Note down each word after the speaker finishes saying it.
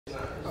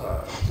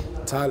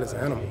Tyler's an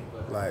animal.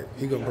 Like,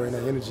 he gonna bring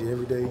that energy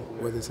every day,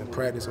 whether it's in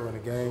practice or in a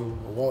game,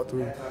 a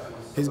walkthrough.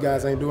 His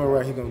guys ain't doing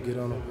right, he gonna get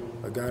on them.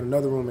 A guy in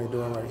another room ain't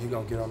doing right, he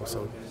gonna get on them.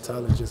 So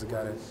Tyler's just a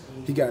guy that,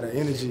 he got that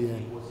energy,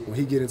 and when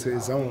he get into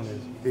his zone,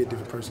 he's a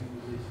different person.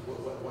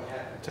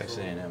 Texas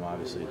A&M,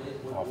 obviously,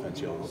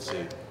 offense y'all don't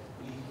see,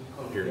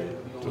 period,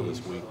 until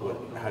this week.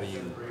 How do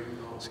you,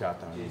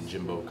 Scott, I mean,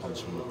 Jimbo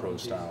comes from the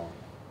pro-style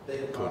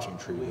coaching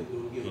tree.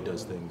 He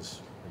does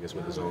things, I guess,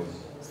 with his own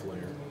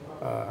flair.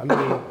 I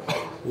mean,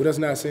 with us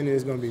not saying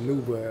it's going to be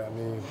new, but I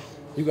mean,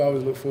 you can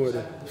always look forward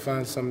to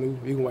find something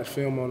new. You can watch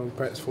film on them,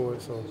 practice for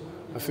it. So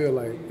I feel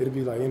like it'll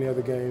be like any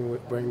other game,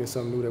 bringing in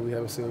something new that we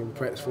haven't seen,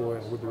 practice for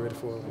it, and we'll be ready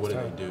for it. What do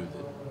they do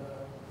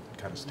that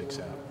kind of sticks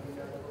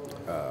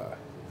out?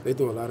 They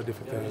throw a lot of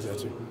different things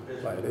at you.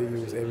 Like, they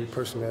use every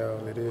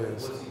personnel it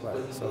is. Like,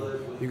 so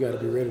you got to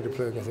be ready to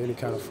play against any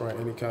kind of front,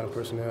 any kind of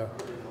personnel.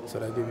 So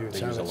they give you a challenge.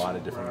 They use a lot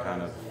of different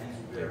kind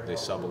of. They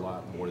sub a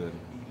lot more than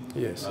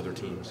other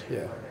teams.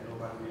 Yeah.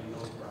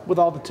 With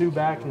all the two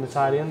back and the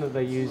tight end that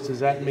they use,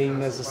 does that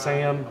mean as a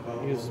Sam,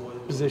 his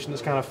position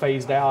is kind of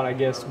phased out, I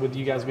guess, with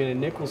you guys being in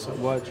nickel so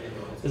much,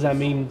 does that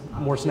mean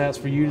more snaps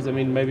for you? Does that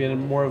mean maybe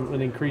more of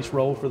an increased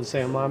role for the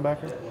Sam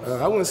linebacker?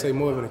 I wouldn't say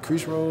more of an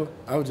increased role.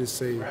 I would just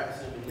say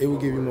it would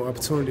give you more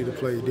opportunity to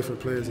play different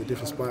players at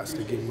different spots,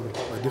 to give you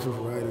a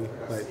different variety,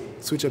 like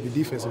switch up your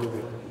defense a little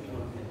bit.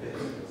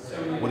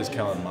 What is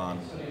Kellen Mond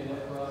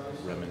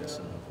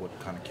reminiscent of? What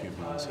kind of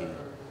QB is he?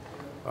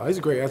 He's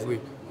a great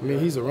athlete. I mean,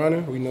 he's a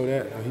runner, we know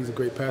that, and he's a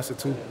great passer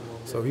too.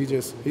 So he's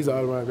an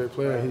all-around great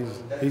player.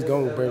 He's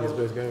going to bring his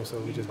best game, so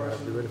we just have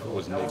to be ready for it.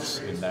 Was Nix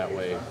in that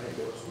way?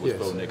 Was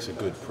Bo Nix a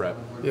good prep?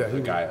 Yeah, a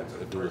guy,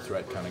 a dual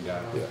threat kind of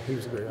guy? Yeah, he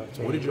was a great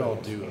opportunity. What did y'all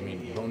do? I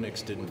mean, Bo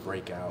Nix didn't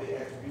break out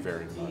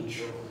very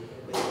much.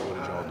 What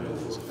did y'all do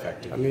that was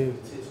effective? I mean,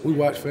 we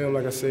watched film,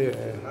 like I said,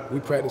 and we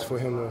practiced for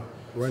him to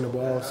run the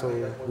ball, so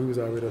we was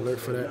already alert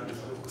for that.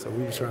 So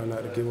we was trying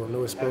not to give him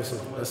no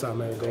explosive. That's our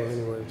main goal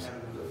anyways.